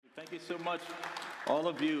Thank you so much, all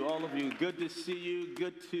of you, all of you. Good to see you.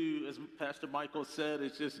 Good to, as Pastor Michael said,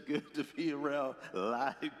 it's just good to be around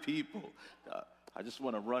live people. I just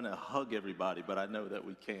want to run and hug everybody, but I know that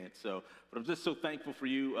we can't. But I'm just so thankful for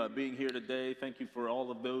you being here today. Thank you for all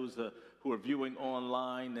of those who are viewing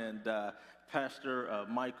online. And Pastor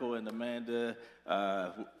Michael and Amanda,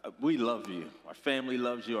 we love you. Our family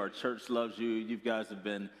loves you. Our church loves you. You guys have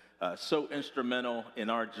been so instrumental in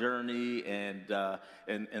our journey and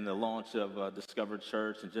in the launch of Discover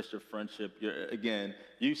Church and just your friendship. Again,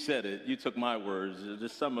 you said it. You took my words.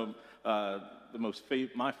 Just some of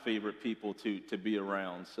my favorite people to be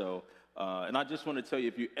around. And I just want to tell you,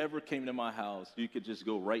 if you ever came to my house, you could just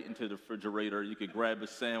go right into the refrigerator. You could grab a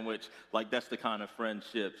sandwich. Like, that's the kind of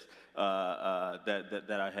friendships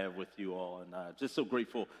that I have with you all. And just so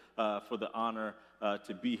grateful for the honor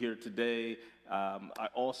to be here today. I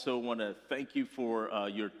also want to thank you for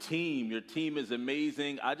your team. Your team is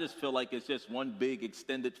amazing. I just feel like it's just one big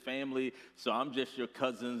extended family. So I'm just your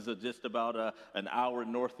cousins, just about an hour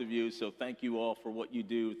north of you. So thank you all for what you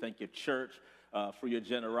do. Thank you, church, for your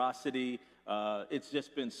generosity. It's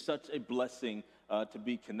just been such a blessing to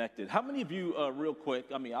be connected. How many of you, real quick,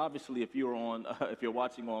 I mean, obviously, if you're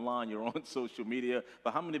watching online, you're on social media,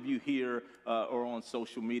 but how many of you here are on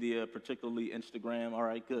social media, particularly Instagram? All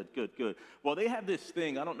right, good. Well, they have this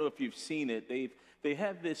thing, I don't know if you've seen it, they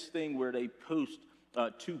have this thing where they post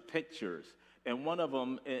two pictures, and one of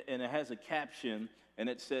them, and it has a caption, and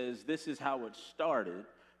it says, "This is how it started,"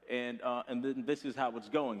 and then this is how it's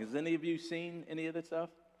going. Has any of you seen any of this stuff?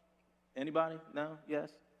 Anybody? No?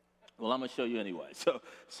 Yes? Well, I'm going to show you anyway.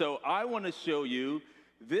 So I want to show you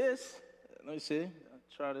this. Let me see.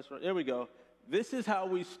 I'll try this right. There we go. This is how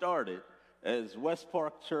we started as West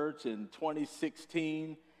Park Church in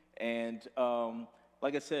 2016. And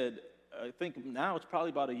like I said, I think now it's probably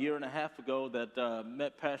about a year and a half ago that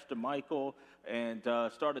met Pastor Michael and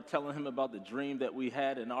started telling him about the dream that we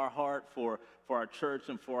had in our heart for our church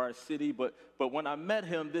and for our city. But when I met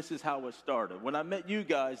him, this is how it started. When I met you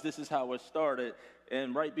guys, this is how it started.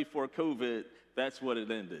 And right before COVID, that's what it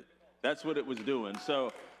ended. That's what it was doing.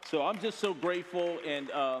 So I'm just so grateful, and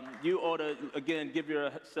you ought to, again, give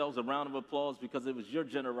yourselves a round of applause because it was your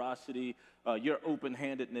generosity, your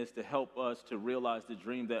open-handedness to help us to realize the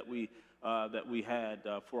dream that we had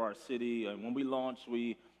for our city. And when we launched,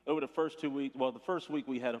 over the first 2 weeks, well, the first week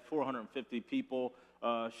we had 450 people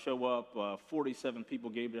show up. 47 people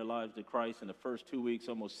gave their lives to Christ. In the first 2 weeks,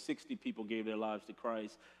 almost 60 people gave their lives to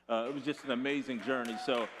Christ. It was just an amazing journey.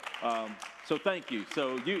 So thank you.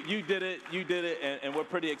 So you did it, and we're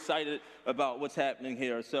pretty excited about what's happening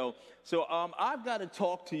here. So I've got to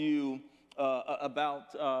talk to you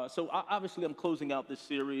about, obviously I'm closing out this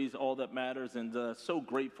series, All That Matters, and so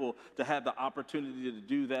grateful to have the opportunity to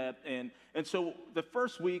do that. And so the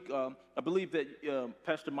first week, I believe that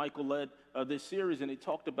Pastor Michael led this series, and he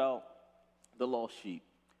talked about the lost sheep.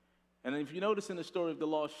 And if you notice in the story of the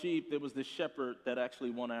lost sheep, there was the shepherd that actually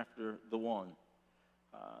went after the one.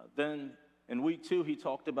 Then in week 2, he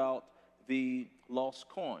talked about the lost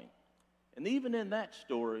coin. And even in that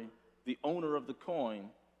story, the owner of the coin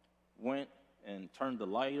went and turned the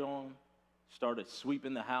light on, started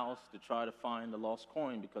sweeping the house to try to find the lost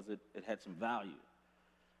coin because it had some value.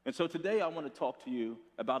 And so today I want to talk to you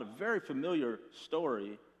about a very familiar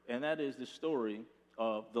story, and that is the story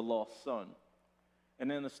of the lost son.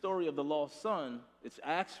 And in the story of the lost son, it's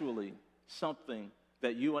actually something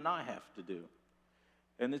that you and I have to do.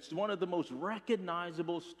 And it's one of the most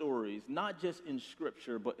recognizable stories, not just in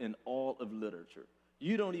Scripture, but in all of literature.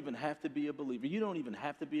 You don't even have to be a believer. You don't even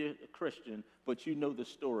have to be a Christian, but you know the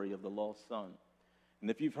story of the lost son. And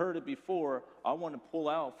if you've heard it before, I want to pull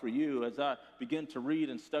out for you as I begin to read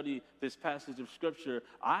and study this passage of Scripture.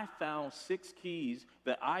 I found 6 keys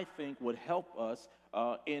that I think would help us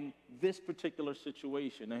in this particular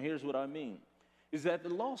situation. Now, here's what I mean, is that the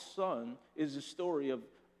lost son is the story of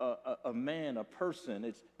a man, a person.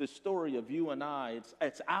 It's the story of you and I.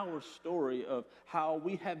 It's our story of how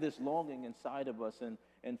we have this longing inside of us.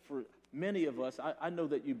 And for many of us, I know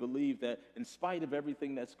that you believe that in spite of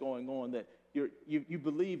everything that's going on, that you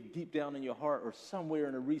believe deep down in your heart or somewhere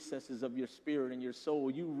in the recesses of your spirit and your soul,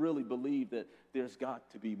 you really believe that there's got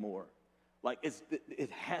to be more. Like it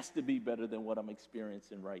has to be better than what I'm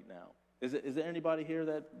experiencing right now. Is there anybody here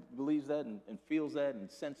that believes that and feels that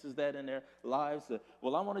and senses that in their lives?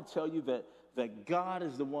 Well, I want to tell you that God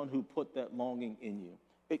is the one who put that longing in you.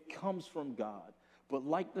 It comes from God. But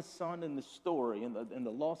like the son in the story, in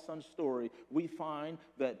the lost son story, we find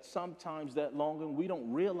that sometimes that longing, we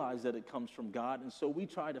don't realize that it comes from God. And so we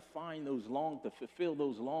try to find to fulfill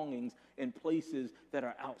those longings in places that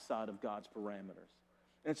are outside of God's parameters.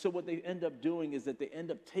 And so what they end up doing is that they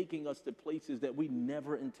end up taking us to places that we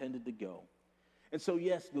never intended to go. And so,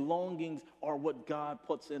 yes, the longings are what God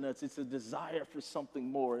puts in us. It's a desire for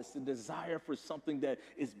something more. It's a desire for something that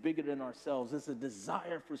is bigger than ourselves. It's a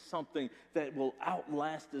desire for something that will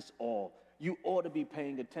outlast us all. You ought to be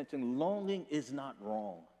paying attention. Longing is not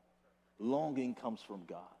wrong. Longing comes from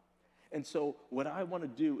God. And so what I want to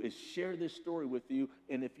do is share this story with you.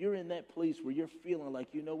 And if you're in that place where you're feeling like,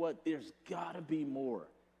 you know what, there's got to be more.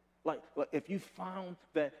 Like if you found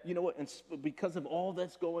that, you know what, and because of all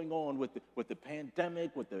that's going on with the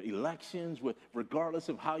pandemic, with the elections, regardless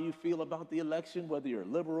of how you feel about the election, whether you're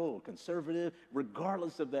liberal or conservative,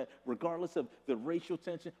 regardless of that, regardless of the racial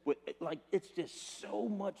tension, it's just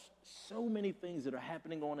so many things that are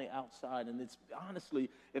happening on the outside. And it's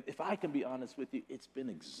honestly, if I can be honest with you, it's been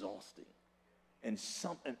exhausting. And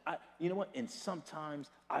sometimes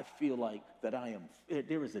I feel like that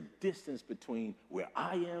there is a distance between where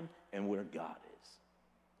I am and where God is.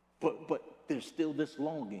 But there's still this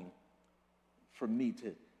longing for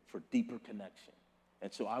deeper connection.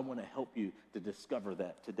 And so I want to help you to discover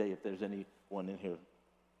that today, if there's anyone in here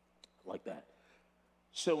like that.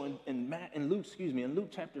 So in Luke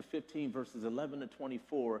chapter 15, verses 11 to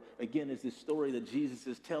 24, again, is this story that Jesus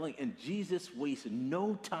is telling, and Jesus wastes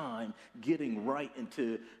no time getting right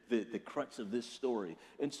into the crux of this story.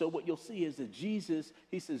 And so what you'll see is that Jesus,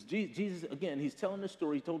 again, he's telling the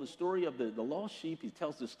story. He told the story of the lost sheep. He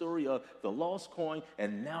tells the story of the lost coin,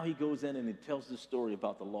 and now he goes in and he tells the story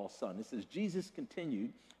about the lost son. It says, Jesus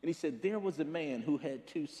continued, and he said, there was a man who had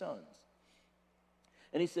 2 sons.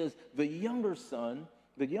 And he says, the younger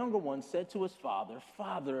one said to his father,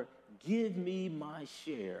 Father, give me my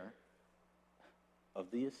share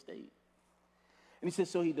of the estate. And he says,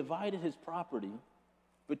 so he divided his property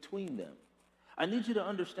between them. I need you to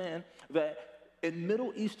understand that in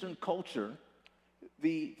Middle Eastern culture,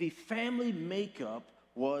 the family makeup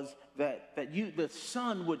was that the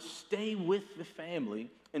son would stay with the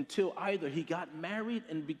family until either he got married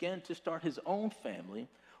and began to start his own family,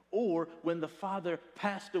 or when the father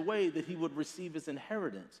passed away, that he would receive his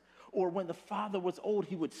inheritance. Or when the father was old,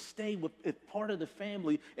 he would stay with part of the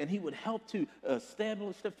family, and he would help to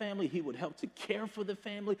establish the family. He would help to care for the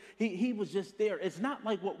family. He was just there. It's not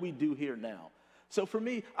like what we do here now. So for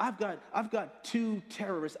me, I've got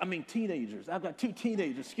teenagers. I've got 2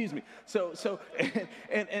 teenagers, excuse me. So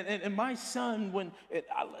and my son,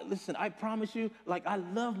 listen, I promise you, like, I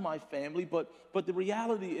love my family, but the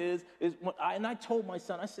reality is I told my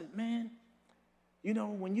son, I said, man, you know,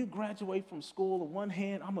 when you graduate from school, on one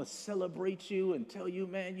hand, I'm going to celebrate you and tell you,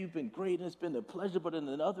 man, you've been great and it's been a pleasure. But on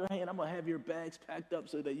the other hand, I'm going to have your bags packed up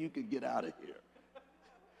so that you can get out of here.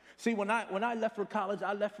 See, when I left for college,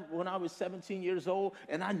 I left when I was 17 years old,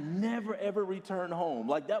 and I never, ever returned home.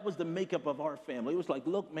 Like, that was the makeup of our family. It was like,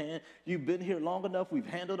 look, man, you've been here long enough. We've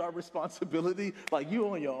handled our responsibility. Like,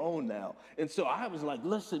 you're on your own now. And so I was like,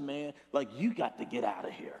 listen, man, like, you got to get out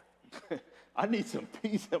of here. I need some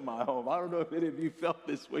peace in my home. I don't know if any of you felt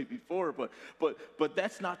this way before, but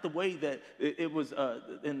that's not the way that it was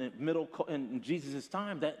in Jesus'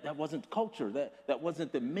 time. That wasn't culture. That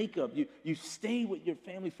wasn't the makeup. You stay with your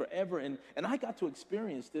family forever. And I got to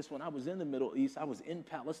experience this when I was in the Middle East. I was in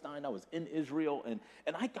Palestine. I was in Israel. And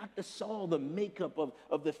I got to saw the makeup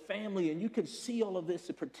of the family. And you can see all of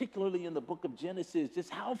this, particularly in the book of Genesis, just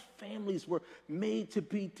how families were made to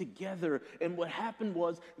be together. And what happened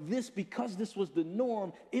was because this was the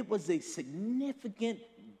norm, it was a significant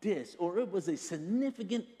it was a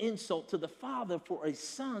significant insult to the father for a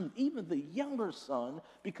son, even the younger son,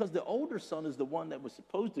 because the older son is the one that was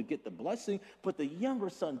supposed to get the blessing, but the younger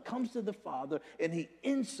son comes to the father and he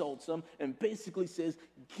insults him and basically says,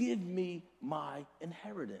 give me my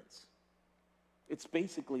inheritance. It's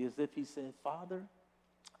basically as if he said, Father,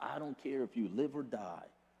 I don't care if you live or die.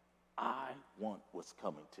 I want what's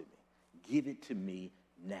coming to me. Give it to me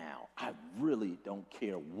now. I really don't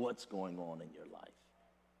care what's going on in your life.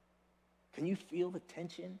 Can you feel the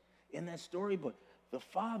tension in that story? But the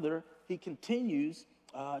father, he continues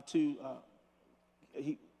there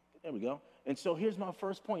we go. And so here's my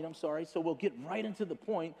first point. I'm sorry. So we'll get right into the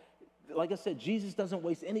point. Like I said, Jesus doesn't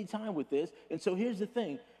waste any time with this. And so here's the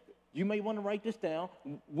thing. You may want to write this down.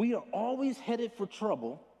 We are always headed for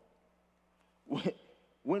trouble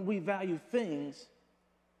when we value things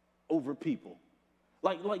over people.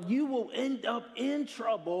 Like you will end up in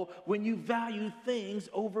trouble when you value things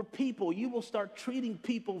over people. You will start treating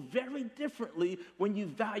people very differently when you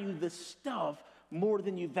value the stuff more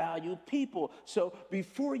than you value people. So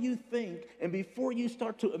before you think and before you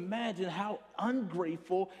start to imagine how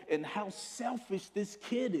ungrateful and how selfish this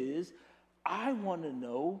kid is, I want to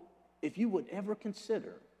know, if you would ever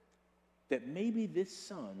consider that maybe this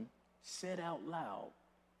son said out loud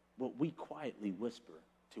what we quietly whisper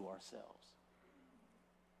to ourselves.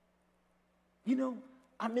 You know,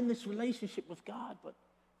 I'm in this relationship with God, but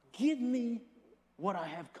give me what I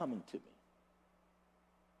have coming to me.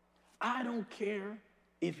 I don't care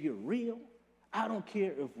if you're real. I don't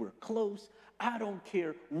care if we're close. I don't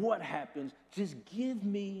care what happens. Just give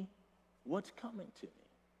me what's coming to me.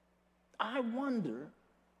 I wonder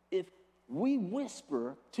if we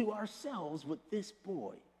whisper to ourselves what this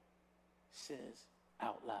boy says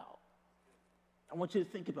out loud. I want you to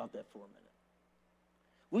think about that for a minute.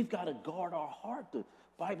 We've got to guard our heart. The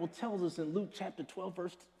Bible tells us in Luke chapter 12,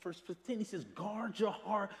 verse 15, he says, guard your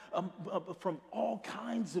heart from all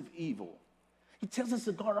kinds of evil. He tells us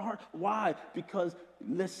to guard our heart. Why? Because,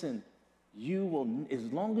 listen, you will,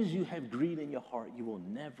 as long as you have greed in your heart, you will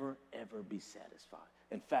never, ever be satisfied.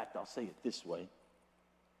 In fact, I'll say it this way.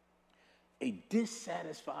 A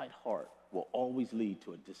dissatisfied heart will always lead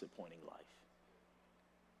to a disappointing life.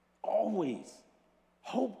 Always.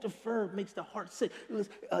 Hope deferred makes the heart sick.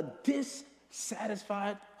 A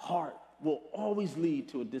dissatisfied heart will always lead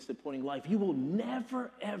to a disappointing life. You will never,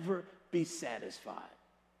 ever be satisfied.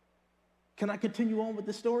 Can I continue on with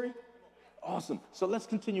the story? Awesome. So let's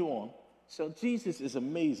continue on. So Jesus is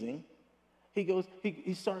amazing. He goes,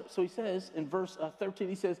 he starts, so he says in verse 13,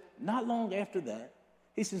 he says, not long after that,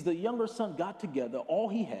 he says, the younger son got together all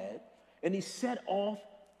he had, and he set off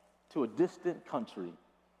to a distant country,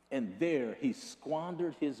 and there he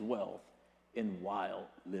squandered his wealth in wild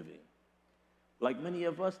living. Like many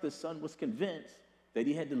of us, the son was convinced that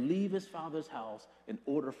he had to leave his father's house in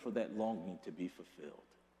order for that longing to be fulfilled.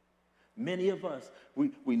 Many of us,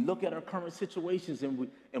 we look at our current situations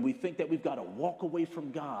and we think that we've got to walk away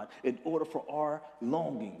from God in order for our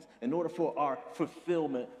longings, in order for our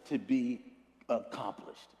fulfillment to be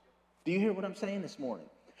accomplished. Do you hear what I'm saying this morning?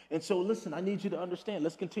 And so listen, I need you to understand.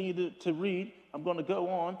 Let's continue to read. I'm going to go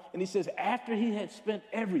on. And he says, after he had spent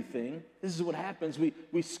everything, this is what happens.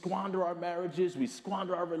 We squander our marriages. We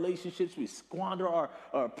squander our relationships. We squander our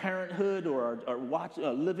parenthood or our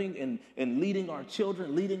living and leading our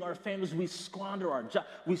children, leading our families. We squander our job.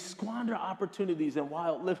 We squander opportunities and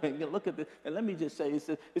wild living. And look at this. And let me just say,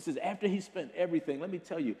 it says after he spent everything, let me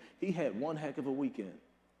tell you, he had one heck of a weekend.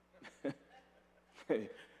 Hey,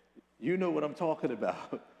 you know what I'm talking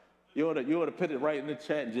about. You ought to put it right in the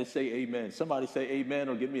chat and just say amen. Somebody say amen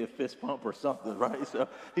or give me a fist pump or something, right? So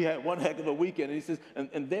he had one heck of a weekend. And he says,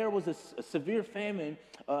 and there was a severe famine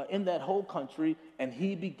in that whole country, and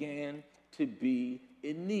he began to be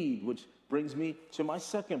in need, which brings me to my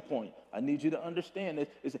second point. I need you to understand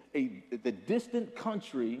that the distant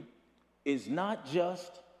country is not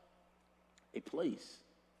just a place.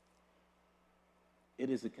 It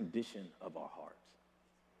is a condition of our heart.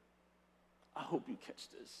 I hope you catch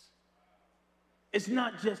this. It's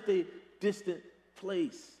not just a distant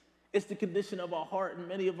place. It's the condition of our heart, and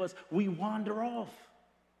many of us, we wander off.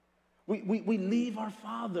 We leave our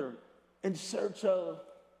Father in search of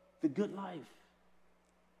the good life.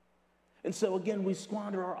 And so again, we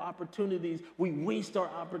squander our opportunities. We waste our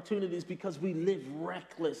opportunities because we live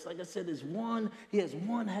reckless. Like I said, he has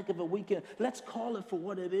one heck of a weekend. Let's call it for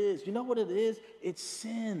what it is. You know what it is? It's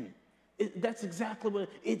sin. That's exactly what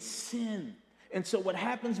it's sin. And so what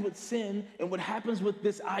happens with sin and what happens with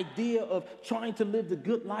this idea of trying to live the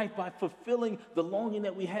good life by fulfilling the longing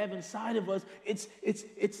that we have inside of us,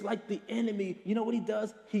 it's like the enemy. You know what he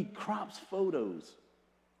does? He crops photos.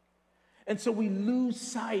 And so we lose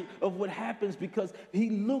sight of what happens because he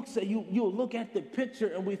looks at you. You'll look at the picture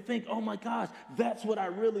and we think, oh my gosh, that's what I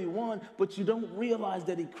really want. But you don't realize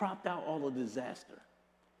that he cropped out all the disaster.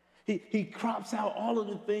 He crops out all of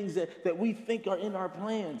the things that we think are in our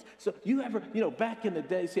plans. So you ever, back in the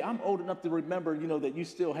day, see, I'm old enough to remember, that you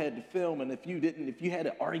still had to film, and if you had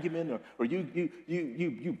an argument or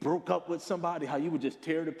you broke up with somebody, how you would just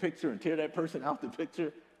tear the picture and tear that person out the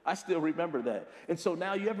picture. I still remember that. And so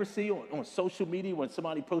now you ever see on social media when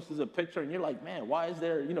somebody posts a picture and you're like, man, why is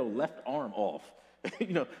their, left arm off?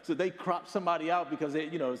 So they crop somebody out because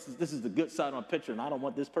this is the good side on a picture and I don't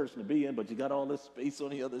want this person to be in, but you got all this space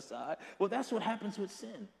on the other side. Well, that's what happens with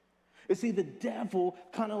sin. You see, the devil,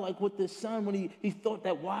 kind of like with this son, when he thought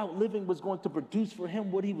that wild living was going to produce for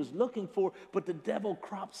him what he was looking for, but the devil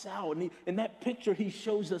crops out. And in that picture, he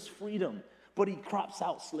shows us freedom, but he crops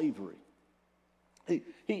out slavery.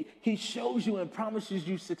 He shows you and promises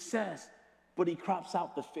you success, but he crops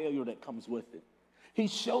out the failure that comes with it. He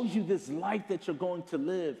shows you this life that you're going to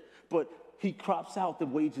live, but he crops out the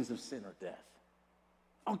wages of sin or death.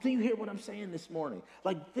 Oh, do you hear what I'm saying this morning?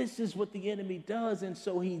 Like, this is what the enemy does. And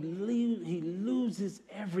so he loses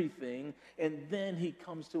everything. And then he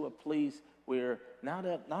comes to a place where now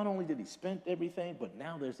that not only did he spend everything, but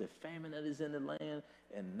now there's a famine that is in the land.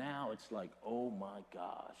 And now it's like, oh my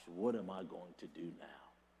gosh, what am I going to do now?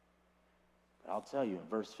 But I'll tell you, in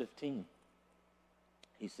verse 15,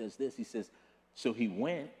 he says this. He says, so he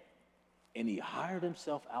went and he hired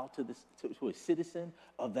himself out to a citizen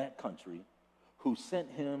of that country, who sent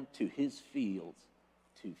him to his fields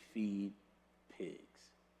to feed pigs.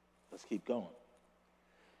 Let's keep going.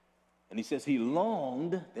 And he says he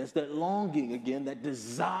longed, there's that longing again, that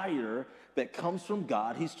desire that comes from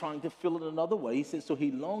God. He's trying to fill it another way. He says, so he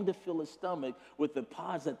longed to fill his stomach with the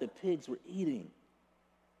pods that the pigs were eating,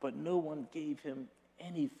 but no one gave him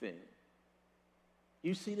anything.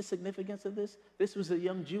 You see the significance of this? This was a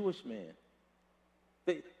young Jewish man.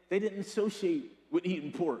 They didn't associate with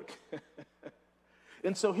eating pork.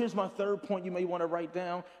 And so here's my third point you may want to write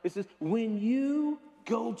down. It says, when you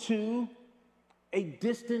go to a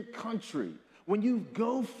distant country, when you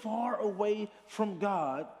go far away from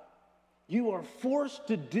God, you are forced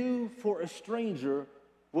to do for a stranger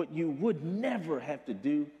what you would never have to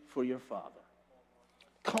do for your father.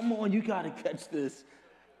 Come on, you got to catch this.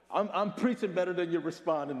 I'm preaching better than you're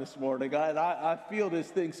responding this morning, God. I feel this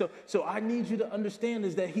thing. So I need you to understand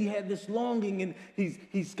is that he had this longing, and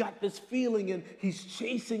he's got this feeling, and he's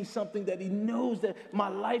chasing something that he knows that my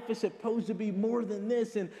life is supposed to be more than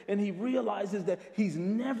this. And he realizes that he's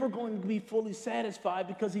never going to be fully satisfied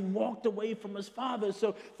because he walked away from his father.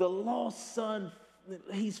 So the lost son,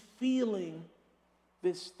 he's feeling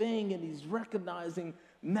this thing, and he's recognizing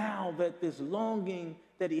now that this longing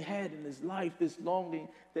that he had in his life, this longing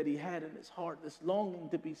that he had in his heart, this longing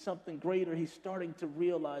to be something greater, he's starting to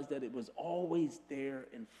realize that it was always there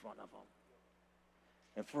in front of him.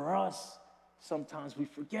 And for us, sometimes we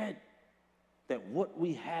forget that what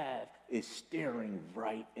we have is staring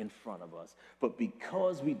right in front of us. But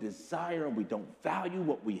because we desire and we don't value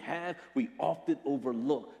what we have, we often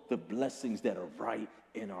overlook the blessings that are right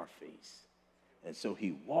in our face. And so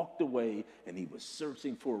he walked away and he was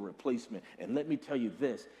searching for a replacement. And let me tell you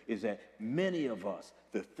this, is that many of us,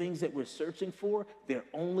 the things that we're searching for, they're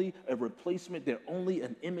only a replacement. They're only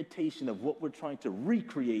an imitation of what we're trying to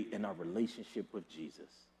recreate in our relationship with Jesus.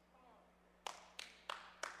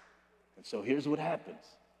 And so here's what happens.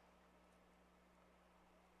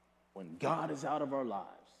 When God is out of our lives,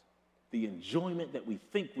 the enjoyment that we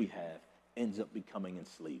think we have ends up becoming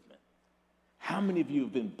enslavement. How many of you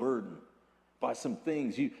have been burdened by some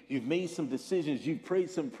things? You've made some decisions, you've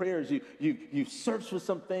prayed some prayers, you've searched for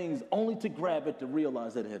some things only to grab it to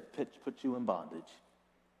realize that it had put you in bondage.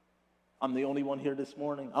 I'm the only one here this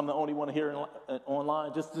morning. I'm the only one here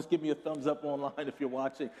online. Just give me a thumbs up online if you're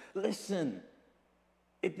watching. Listen,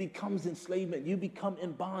 it becomes enslavement. You become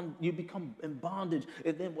in bondage.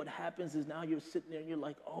 And then what happens is now you're sitting there and you're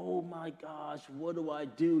like, oh my gosh, what do I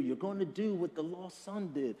do? You're going to do what the lost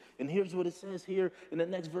son did. And here's what it says here in the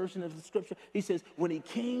next version of the scripture. He says, when he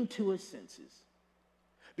came to his senses,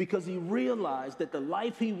 because he realized that the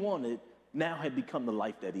life he wanted now had become the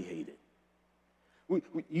life that he hated.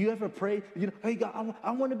 You ever pray, hey God,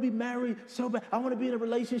 I want to be married so bad. I want to be in a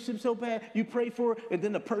relationship so bad. You pray for it, and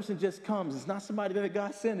then the person just comes. It's not somebody that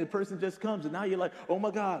God sent. The person just comes, and now you're like, oh my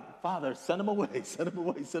God, Father, send him away, send him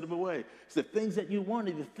away, send him away. It's the things that you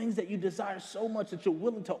wanted, the things that you desire so much that you're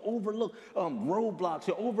willing to overlook roadblocks.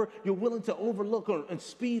 You're willing to overlook and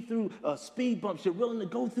speed through speed bumps. You're willing to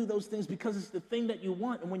go through those things because it's the thing that you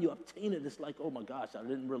want. And when you obtain it, it's like, oh my gosh, I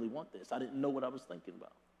didn't really want this. I didn't know what I was thinking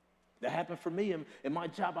about. That happened for me in my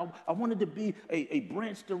job. I wanted to be a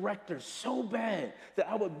branch director so bad that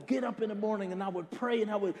I would get up in the morning and I would pray and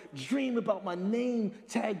I would dream about my name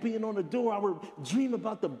tag being on the door. I would dream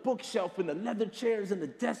about the bookshelf and the leather chairs and the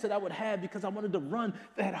desk that I would have because I wanted to run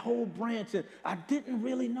that whole branch. And I didn't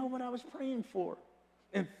really know what I was praying for.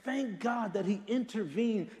 And thank God that he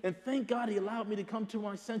intervened, and thank God he allowed me to come to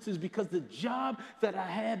my senses, because the job that I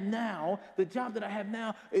have now,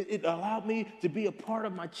 it allowed me to be a part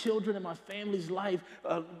of my children and my family's life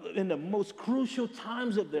in the most crucial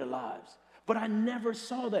times of their lives. But I never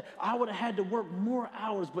saw that. I would have had to work more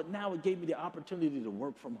hours, but now it gave me the opportunity to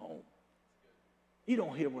work from home. You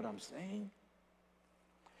don't hear what I'm saying?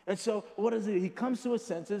 And so what is it? He comes to his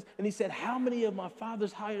senses and he said, how many of my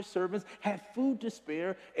father's hired servants have food to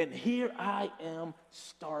spare, and here I am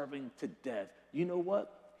starving to death? You know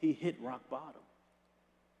what? He hit rock bottom.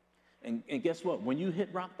 And guess what? When you hit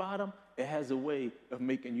rock bottom, it has a way of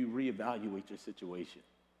making you reevaluate your situation.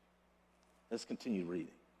 Let's continue reading.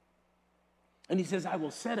 And he says, I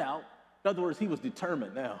will set out. In other words, he was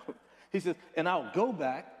determined now. He says, and I'll go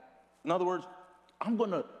back. In other words, I'm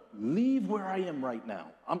going to leave where I am right now.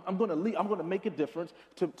 I'm going to leave. I'm going to make a difference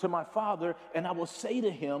to my father, and I will say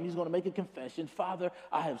to him, he's going to make a confession, Father,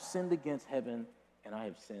 I have sinned against heaven, and I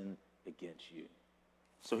have sinned against you.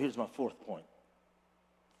 So here's my fourth point,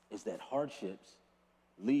 is that hardships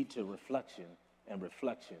lead to reflection, and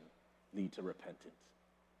reflection lead to repentance.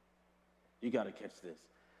 You got to catch this.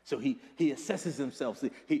 So he assesses himself.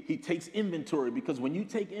 He takes inventory, because when you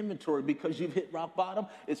take inventory because you've hit rock bottom,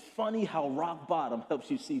 it's funny how rock bottom helps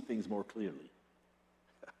you see things more clearly.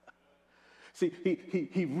 See,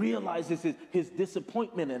 he realizes his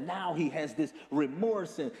disappointment, and now he has this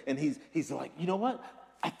remorse, and he's like, you know what?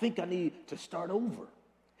 I think I need to start over.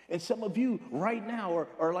 And some of you right now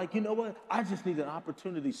are like, you know what? I just need an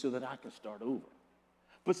opportunity so that I can start over.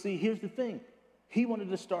 But see, here's the thing. He wanted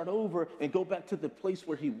to start over and go back to the place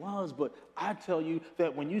where he was, but I tell you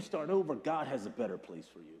that when you start over, God has a better place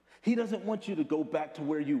for you. He doesn't want you to go back to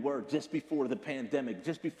where you were just before the pandemic,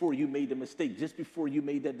 just before you made the mistake, just before you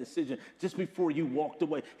made that decision, just before you walked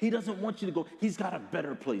away. He doesn't want you to go. He's got a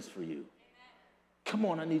better place for you. Come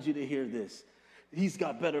on, I need you to hear this. He's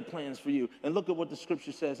got better plans for you. And look at what the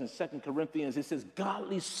scripture says in 2 Corinthians. It says,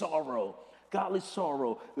 godly sorrow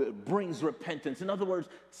brings repentance. In other words,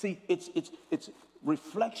 see, it's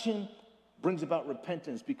reflection brings about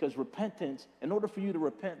repentance, because repentance, in order for you to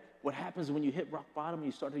repent, what happens when you hit rock bottom and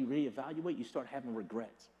you start to reevaluate, you start having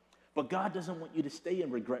regrets. But God doesn't want you to stay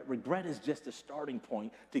in regret. Regret is just a starting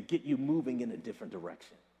point to get you moving in a different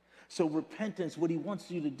direction. So repentance, what he wants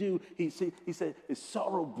you to do, he said,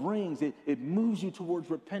 sorrow brings, it moves you towards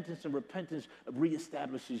repentance, and repentance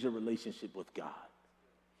reestablishes your relationship with God.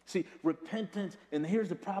 See, repentance, and here's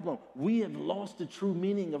the problem. We have lost the true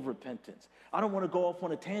meaning of repentance. I don't want to go off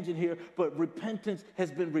on a tangent here, but repentance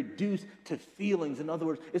has been reduced to feelings. In other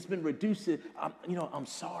words, it's been reduced to, I'm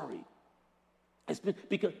sorry.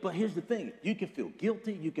 But here's the thing. You can feel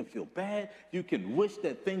guilty, you can feel bad, you can wish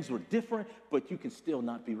that things were different, but you can still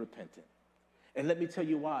not be repentant. And let me tell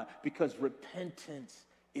you why. Because repentance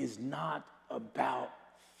is not about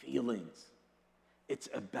feelings. It's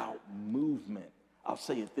about movement. I'll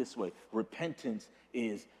say it this way. Repentance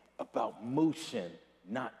is about motion,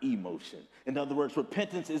 not emotion. In other words,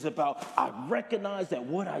 repentance is about, I recognize that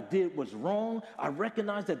what I did was wrong. I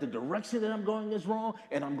recognize that the direction that I'm going is wrong,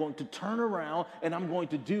 and I'm going to turn around, and I'm going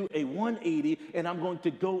to do a 180, and I'm going to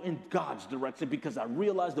go in God's direction, because I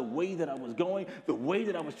realized the way that I was going, the way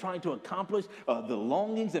that I was trying to accomplish the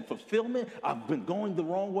longings and fulfillment, I've been going the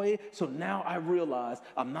wrong way. So now I realize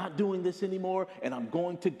I'm not doing this anymore, and I'm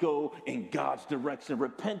going to go in God's direction.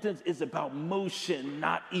 Repentance is about motion,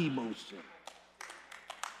 not emotion.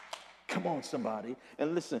 Come on, somebody.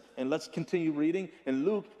 And listen, and let's continue reading. In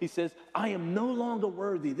Luke, he says, I am no longer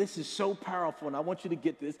worthy. This is so powerful, and I want you to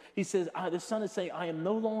get this. He says, the son is saying, I am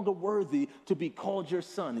no longer worthy to be called your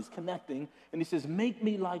son. He's connecting, and he says, make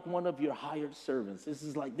me like one of your hired servants. This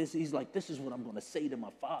is like this. He's like, this is what I'm going to say to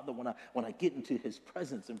my father when I get into his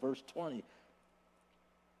presence. In verse 20,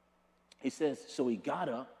 he says, so he got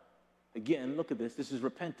up. Again, look at this. This is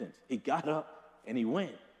repentance. He got up, and he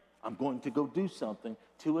went. I'm going to go do something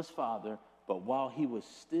to his father, but while he was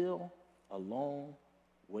still a long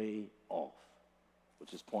way off,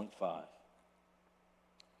 which is point 5.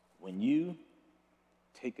 When you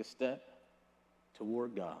take a step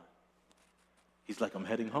toward God, he's like, I'm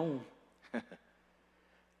heading home.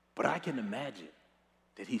 But I can imagine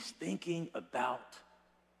that he's thinking about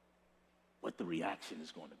what the reaction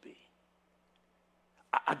is going to be.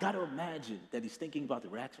 I got to imagine that he's thinking about the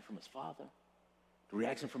reaction from his father, the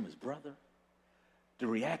reaction from his brother, the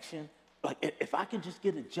reaction, like if I can just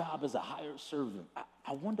get a job as a hired servant,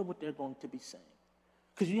 I wonder what they're going to be saying.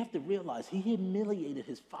 Because you have to realize he humiliated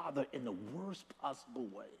his father in the worst possible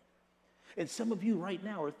way. And some of you right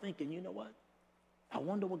now are thinking, you know what? I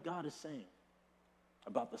wonder what God is saying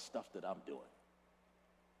about the stuff that I'm doing,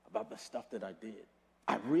 about the stuff that I did.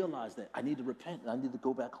 I realize that I need to repent, and I need to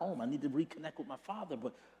go back home. I need to reconnect with my father,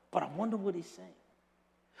 but I wonder what he's saying.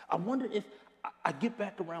 I wonder if I get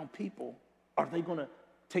back around people, are they going to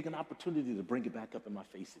take an opportunity to bring it back up in my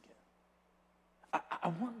face again? I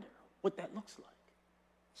wonder what that looks like.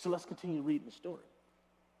 So let's continue reading the story.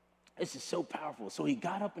 This is so powerful. So he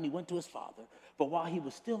got up and he went to his father, but while he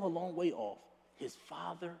was still a long way off, his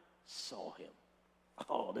father saw him.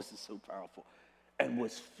 Oh, this is so powerful. And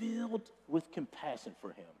was filled with compassion for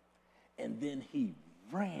him. And then he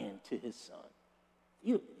ran to his son.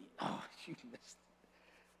 You missed.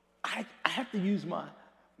 I have to use my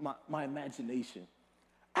imagination.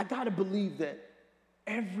 I got to believe that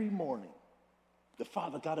every morning the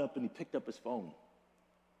father got up and he picked up his phone.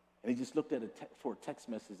 And he just looked at for a text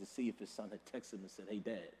message to see if his son had texted him and said, hey,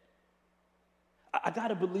 Dad. I got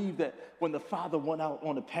to believe that when the father went out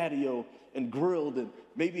on the patio and grilled, and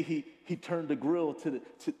maybe he turned the grill to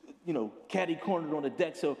caddy cornered on the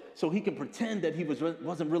deck so he can pretend that he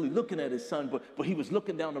wasn't really looking at his son, but he was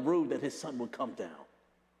looking down the road that his son would come down.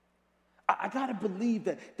 I got to believe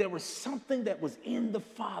that there was something that was in the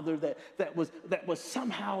father that was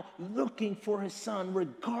somehow looking for his son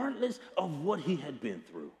regardless of what he had been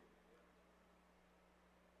through.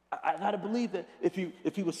 I got to believe that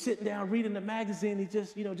if he was sitting down reading the magazine, he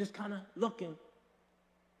just kind of looking.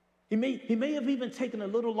 He may have even taken a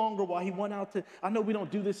little longer while he went out to, I know we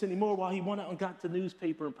don't do this anymore, while he went out and got the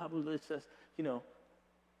newspaper and probably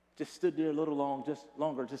just stood there a little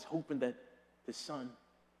longer, just hoping that his son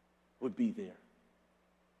would be there.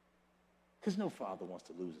 Because no father wants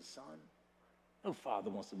to lose a son. No father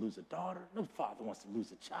wants to lose a daughter. No father wants to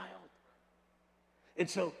lose a child. And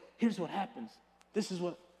so here's what happens. This is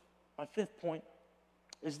what my fifth point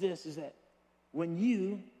is that when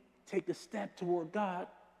you take a step toward God,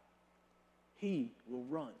 he will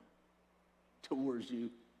run towards you.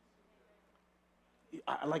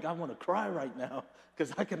 I want to cry right now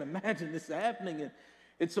because I can imagine this happening.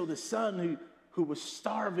 And so the son who was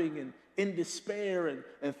starving and in despair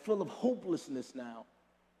and full of hopelessness now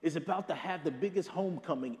is about to have the biggest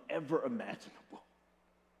homecoming ever imaginable.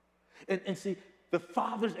 And see, the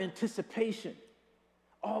father's anticipation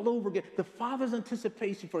all over again. The father's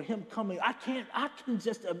anticipation for him coming. I can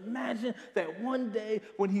just imagine that one day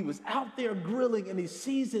when he was out there grilling and he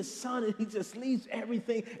sees his son and he just leaves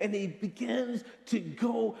everything and he begins to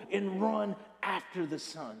go and run after the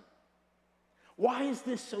son. Why is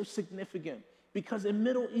this so significant? Because in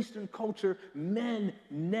Middle Eastern culture, men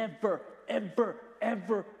never, ever,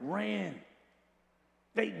 ever ran.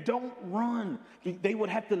 They don't run. They would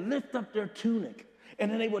have to lift up their tunic. And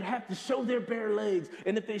then they would have to show their bare legs.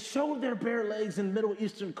 And if they showed their bare legs in Middle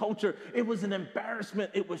Eastern culture, it was an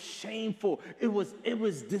embarrassment. It was shameful. It was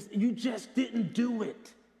this, you just didn't do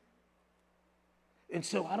it. And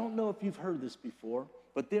so I don't know if you've heard this before,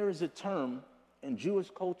 but there is a term in Jewish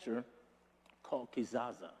culture called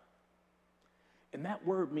kizaza. And that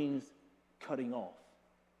word means cutting off.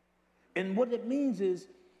 And what it means is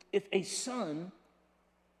if a son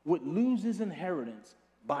would lose his inheritance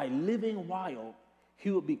by living while, he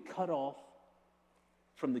would be cut off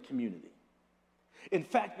from the community. In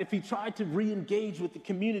fact, if he tried to re-engage with the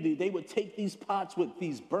community, they would take these pots with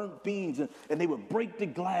these burnt beans and they would break the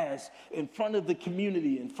glass in front of the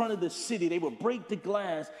community, in front of the city. They would break the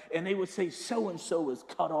glass and they would say, so-and-so is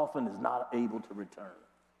cut off and is not able to return.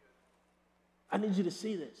 I need you to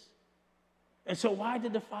see this. And so why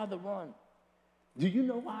did the father run? Do you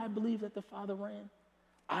know why I believe that the father ran?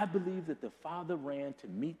 I believe that the father ran to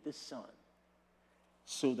meet the son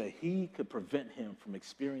so that he could prevent him from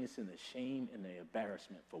experiencing the shame and the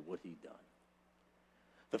embarrassment for what he'd done.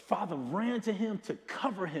 The father ran to him to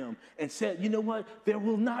cover him and said, you know what? There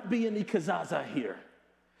will not be any kazaza here.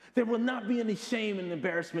 There will not be any shame and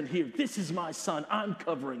embarrassment here. This is my son. I'm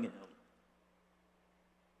covering him.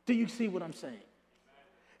 Do you see what I'm saying?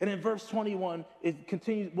 And in verse 21,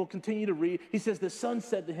 we'll continue to read. He says, the son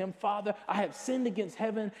said to him, Father, I have sinned against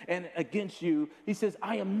heaven and against you. He says,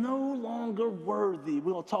 I am no longer worthy,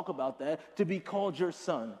 we'll talk about that, to be called your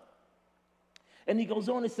son. And he goes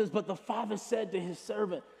on and says, but the father said to his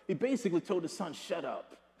servant, he basically told the son, shut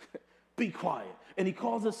up, be quiet. And he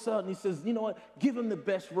calls his son and he says, you know what, give him the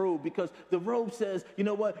best robe because the robe says, you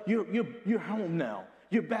know what, you're home now.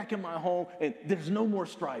 You're back in my home and there's no more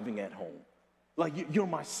striving at home. Like, you're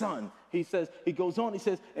my son. He says, he goes on, he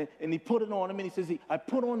says, and he put it on him, and he says, I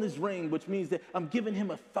put on this ring, which means that I'm giving him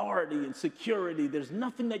authority and security. There's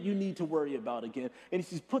nothing that you need to worry about again. And he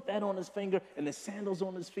says, put that on his finger and the sandals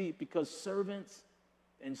on his feet, because servants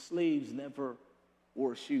and slaves never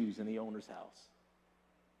wore shoes in the owner's house.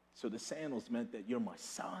 So the sandals meant that you're my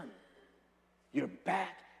son. You're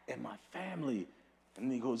back in my family.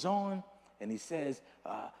 And he goes on, and he says,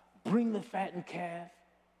 bring the fattened calf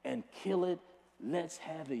and kill it. Let's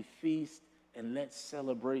have a feast and let's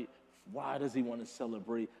celebrate. Why does he want to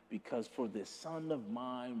celebrate? Because for this son of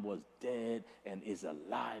mine was dead and is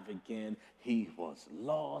alive again. He was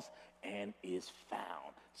lost and is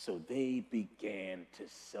found. So they began to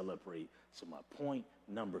celebrate. So my point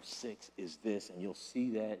number 6 is this, and you'll see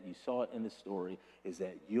that, you saw it in the story, is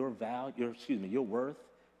that your worth,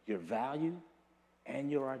 your value, and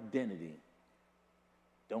your identity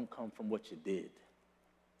don't come from what you did.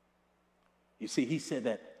 You see, he said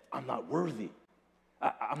that I'm not worthy.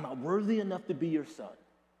 I'm not worthy enough to be your son.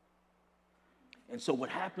 And so what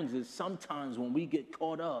happens is sometimes when we get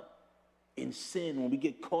caught up in sin, when we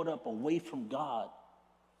get caught up away from God,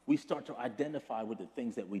 we start to identify with the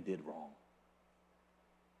things that we did wrong.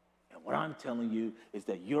 And what I'm telling you is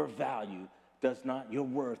that your value does not, your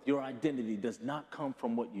worth, your identity does not come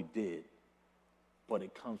from what you did, but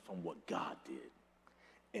it comes from what God did.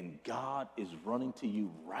 And God is running to you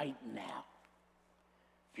right now.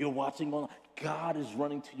 If you're watching online, God is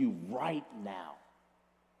running to you right now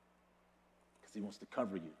because he wants to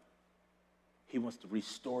cover you. He wants to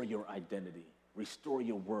restore your identity, restore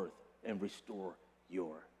your worth, and restore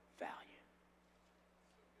your value.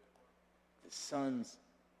 The son's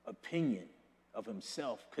opinion of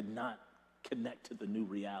himself could not connect to the new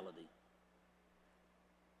reality.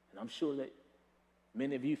 And I'm sure that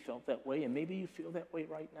many of you felt that way, and maybe you feel that way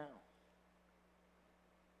right now.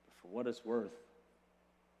 But for what it's worth,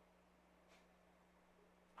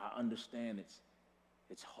 I understand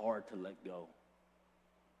it's hard to let go.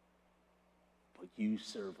 But you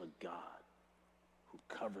serve a God who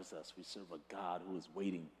covers us. We serve a God who is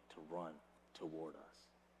waiting to run toward us.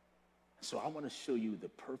 So I want to show you the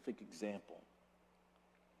perfect example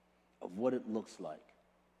of what it looks like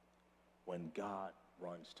when God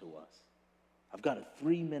runs to us. I've got a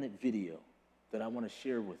 3-minute video that I want to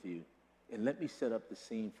share with you, and let me set up the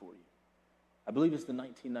scene for you. I believe it's the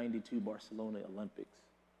 1992 Barcelona Olympics.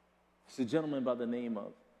 It's a gentleman by the name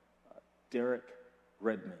of Derek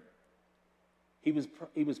Redmond. He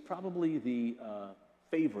was probably the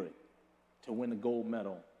favorite to win the gold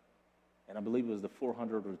medal, and I believe it was the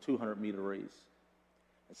 400 or 200-meter race.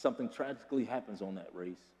 And something tragically happens on that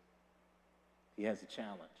race. He has a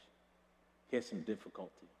challenge. He has some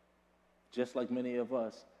difficulty. Just like many of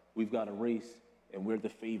us, we've got a race and we're the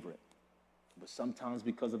favorite. But sometimes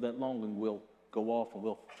because of that longing, we'll go off and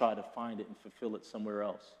we'll try to find it and fulfill it somewhere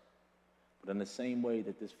else. But in the same way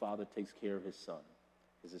that this father takes care of his son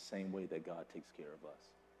is the same way that God takes care of us.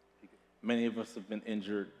 Many of us have been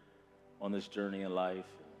injured on this journey in life.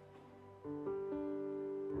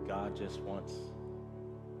 God just wants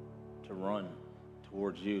to run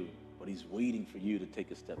towards you, but he's waiting for you to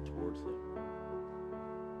take a step towards him.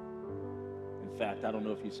 In fact, I don't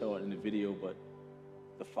know if you saw it in the video, but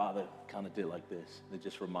the father kind of did like this. It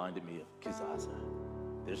just reminded me of Kizaza.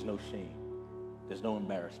 There's no shame. There's no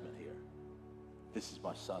embarrassment here. This is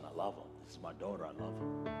my son. I love him. This is my daughter. I love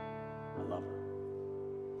him. I love her.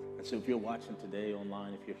 And so if you're watching today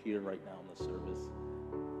online, if you're here right now in the service,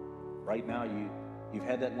 right now you've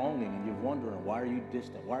had that longing and you're wondering, why are you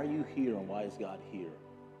distant? Why are you here and why is God here?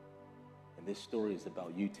 And this story is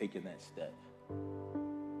about you taking that step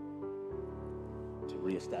to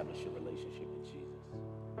reestablish your relationship with Jesus.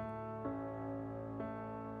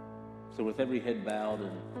 So with every head bowed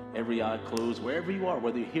and every eye closed, wherever you are,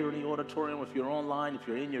 whether you're here in the auditorium, if you're online, if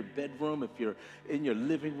you're in your bedroom, if you're in your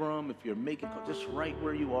living room, if you're making, just right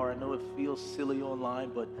where you are. I know it feels silly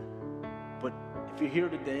online, but if you're here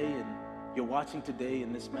today and you're watching today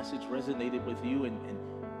and this message resonated with you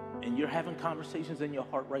and you're having conversations in your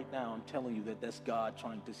heart right now, I'm telling you that that's God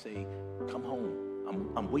trying to say, come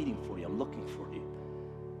home. I'm waiting for you. I'm looking for you.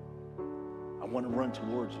 I want to run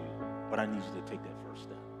towards you, but I need you to take that first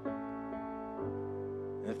step.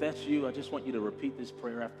 And if that's you, I just want you to repeat this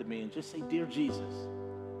prayer after me and just say, Dear Jesus,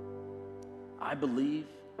 I believe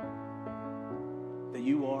that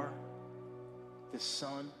you are the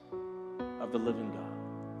Son of the living God.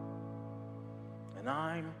 And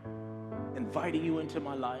I'm inviting you into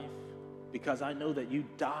my life because I know that you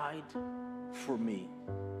died for me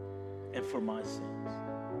and for my sins.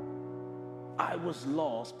 I was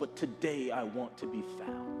lost, but today I want to be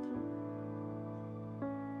found.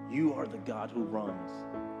 You are the God who runs,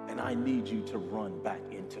 and I need you to run back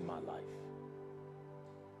into my life.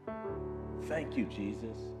 Thank you,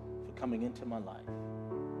 Jesus, for coming into my life,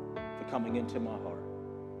 for coming into my heart.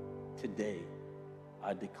 Today,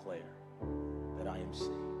 I declare that I am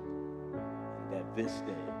saved, and that this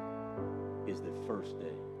day is the first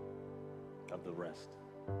day of the rest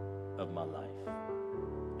of my life.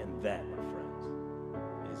 And that, my friends,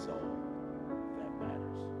 is all that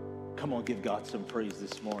matters. Come on, give God some praise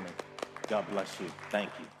this morning. God bless you. Thank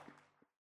you.